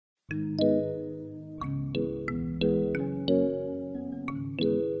That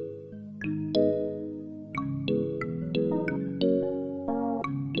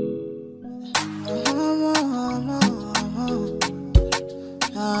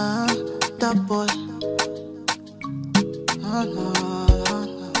boy.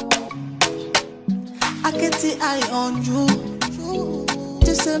 I get the eye on you.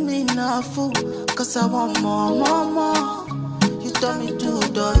 This ain't me not fool. Cause I want more. You tell me to do.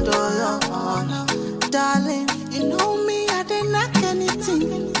 Darling, you know me, I didn't knock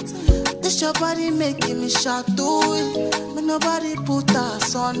anything. This your body making me shout to it. But nobody put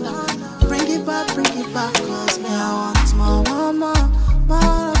us on. Bring it back, cause me I want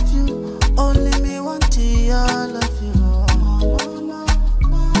more of you. Only me want to all of you.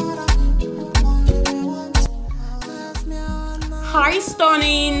 Hi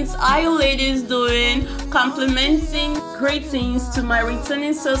stonings, how you ladies doing? Complimenting greetings to my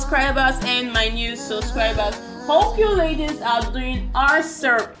returning subscribers and my new subscribers. Hope you ladies are doing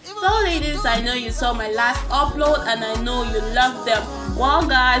awesome. So ladies, I know you saw my last upload and I know you love them. Well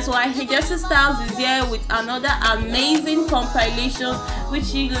guys, Jessy Styles is here with another amazing compilation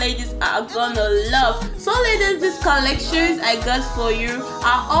which you ladies are gonna love. So ladies, these collections I got for you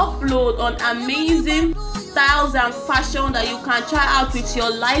are upload on amazing styles and fashion that you can try out with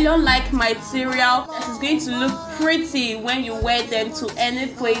your nylon like material. That is going to look pretty when you wear them to any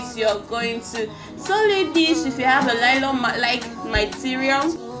place you're going to. So ladies, if you have a nylon like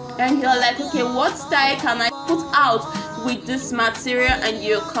material and you're like, okay, what style can I put out with this material, and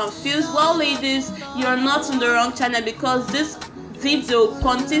you're confused, well ladies, you're not in the wrong channel, because this video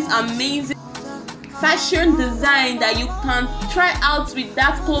contains amazing fashion design that you can try out with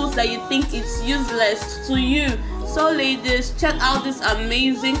that clothes that you think it's useless to you. So ladies, check out this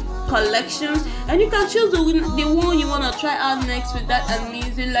amazing collection and you can choose the one you want to try out next with that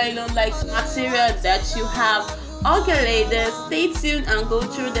amazing nylon like material that you have. Okay ladies, stay tuned and go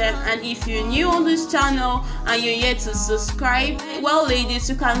through them. And if you're new on this channel and you're yet to subscribe, well ladies,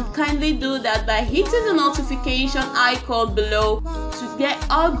 you can kindly do that by hitting the notification icon below to get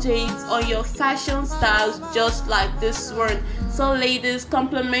updates on your fashion styles just like this one. So ladies,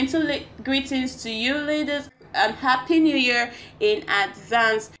 complimentary greetings to you ladies and happy new year in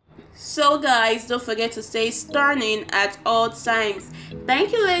advance. So guys, don't forget to stay stunning at all times.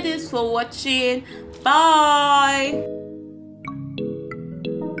 Thank you ladies for watching. Bye.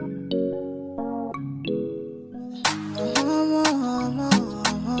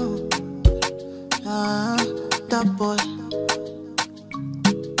 That boy.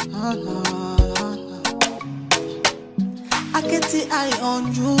 I get the eye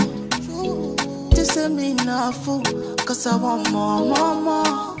on you. This ain't me not fool. Cause I want more.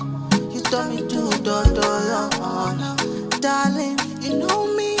 You tell me to do. Darling, you know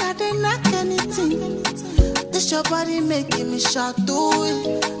me, I didn't knock anything. This your body making me shout to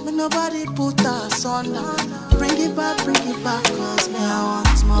it. But nobody put us on. Bring it back, cause me I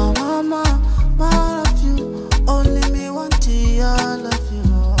want more of you. Only me want to all of you.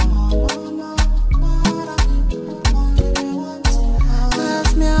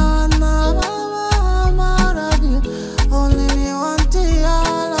 Cause me I want more of you. Only me want to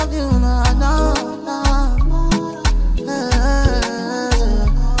all of you. No.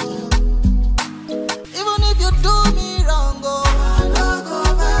 Even if you do me wrong, I no go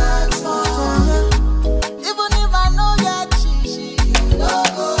vex for you. Even if I know you're cheating, you no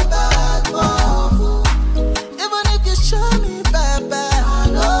go back for. Even if you show me, baby,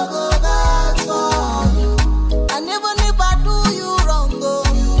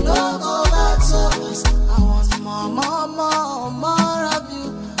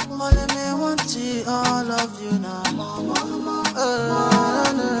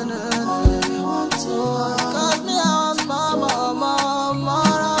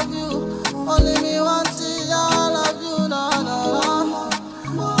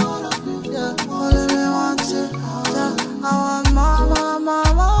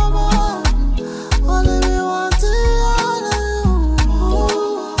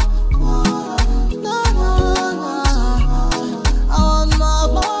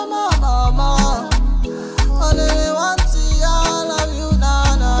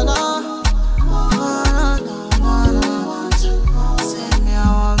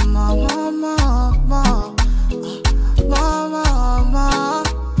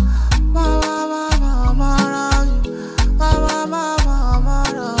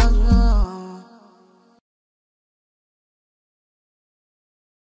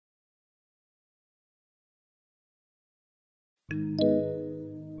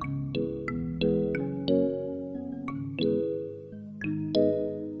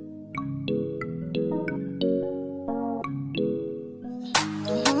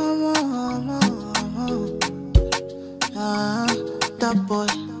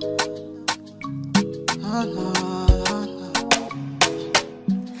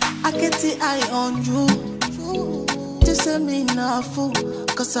 I get the eye on you. This ain't me not fool,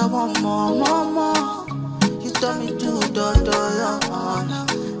 cause I want more, more, more. You told me to do,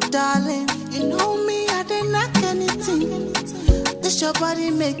 darling. You know me, I didn't knock anything. This your body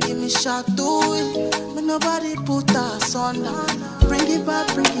making me shout to it. But nobody put us on. Bring it back,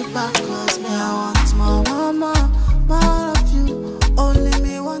 cause me I want more, more, more, more of you. Only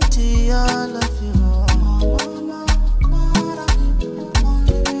me want to all of you.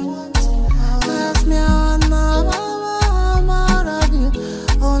 Cause me I want more, more, more of you.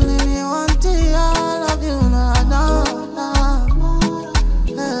 Only me want to all of you. No, no, no.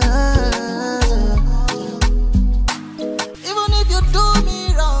 Even if you do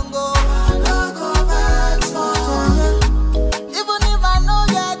me wrong, oh, I don't go back for you. Even if I know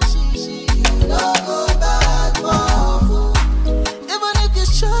you're cheating, you don't go back for food. Even if you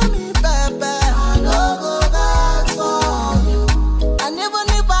show me baby, I don't go back for you. And even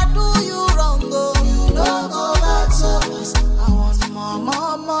if I do you wrong, oh, you don't go back so fast. I want more,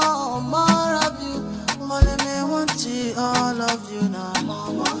 more, more, more of you. Only me want to all of you now.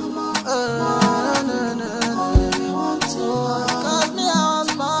 More, more, more, only me want to. Cause me I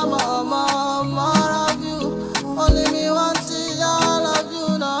want more, more, more, more of you. Only me want to all of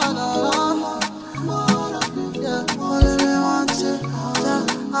you now, no, no. More of you, yeah. Only me want to, yeah.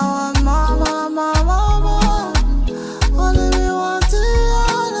 I want more, more, more, more, more. Only me want to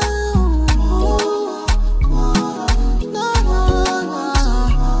all of you. More of you, no, no, no.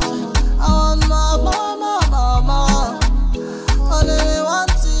 I want more, more, more, more, more. Only me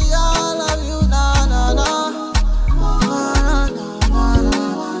want to all of you, no, no, no.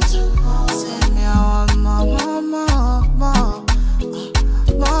 Say me I want more, more, more, more.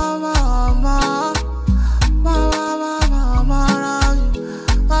 More, more, more. More, more, more, more of you.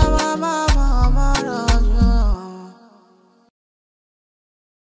 More, more, more, more of you.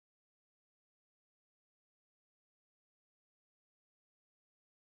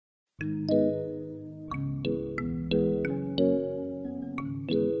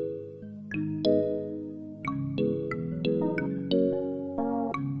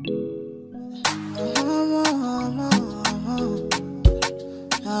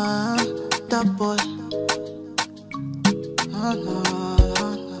 That boy.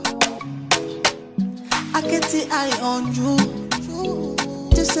 I get the eye on you.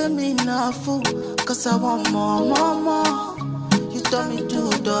 This ain't me not fool, cause I want more, more, more. You told me to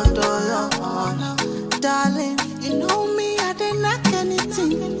do, darling. You know me, I didn't knock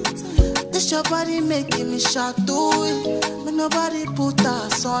anything. This your body making me shout to it. But nobody put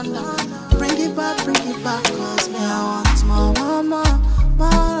us on. Bring it back, cause me I want more, more, more,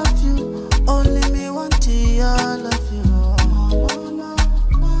 more of you. Only me want to all of you.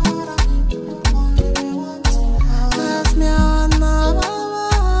 Cause me I want more,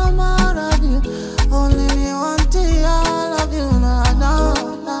 more, more of you. Only me want to all of you. No, no,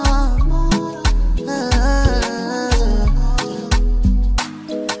 no.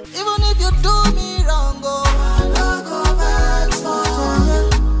 Even if you do me wrong, oh, I don't go back for you.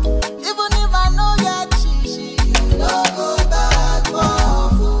 Even if I know you're cheating, you don't go back for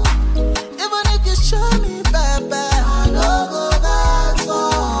food. Even if you show me baby, I don't go back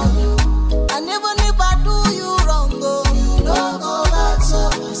for you. And even if I do you wrong, oh, you don't go back so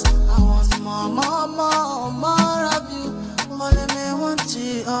fast. I want more, more, more, more of you. Only me want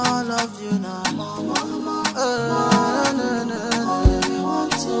to all of you now.